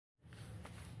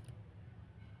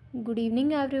Good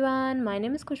evening everyone. My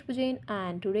name is Khushbu Jain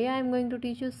and today I am going to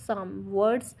teach you some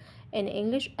words in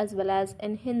English as well as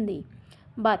in Hindi.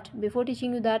 But before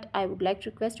teaching you that, I would like to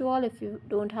request you all, if you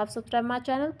don't have subscribed my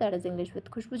channel, that is English with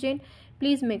Khushbu Jain,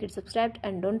 please make it subscribed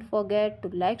and don't forget to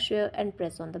like, share and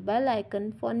press on the bell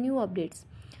icon for new updates.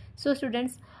 So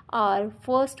students, our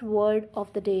first word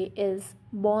of the day is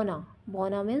Bona.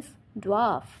 Bona means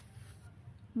dwarf.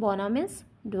 Bona means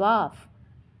dwarf.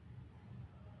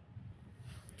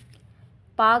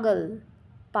 Pagal.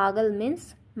 Pagal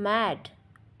means mad.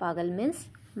 Pagal means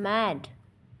mad.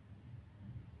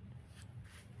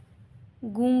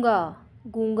 Gunga.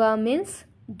 Gunga means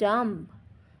dumb.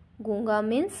 Gunga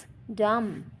means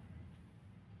dumb.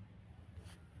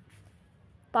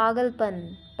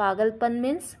 Pagalpan. Pagalpan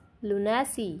means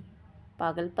lunacy.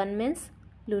 Pagalpan means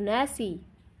lunacy.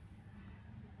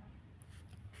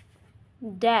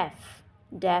 Deaf.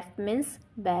 Deaf means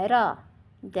behra.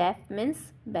 Deaf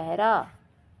means behra.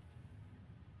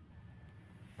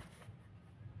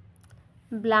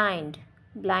 Blind.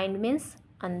 Blind means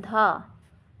andha.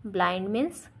 Blind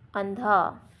means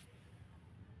andha.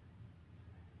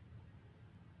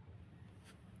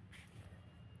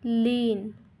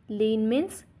 Lean. Lean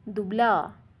means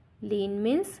dubla. Lean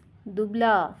means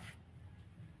dubla.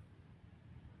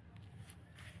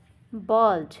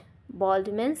 Bald.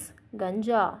 Bald means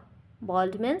ganja.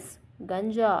 Bald means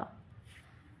ganja.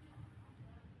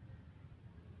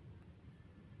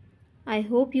 I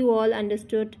hope you all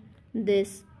understood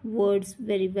these words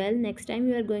very well. Next time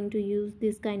you are going to use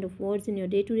this kind of words in your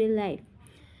day-to-day life.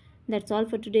 That's all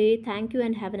for today. Thank you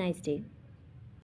and have a nice day.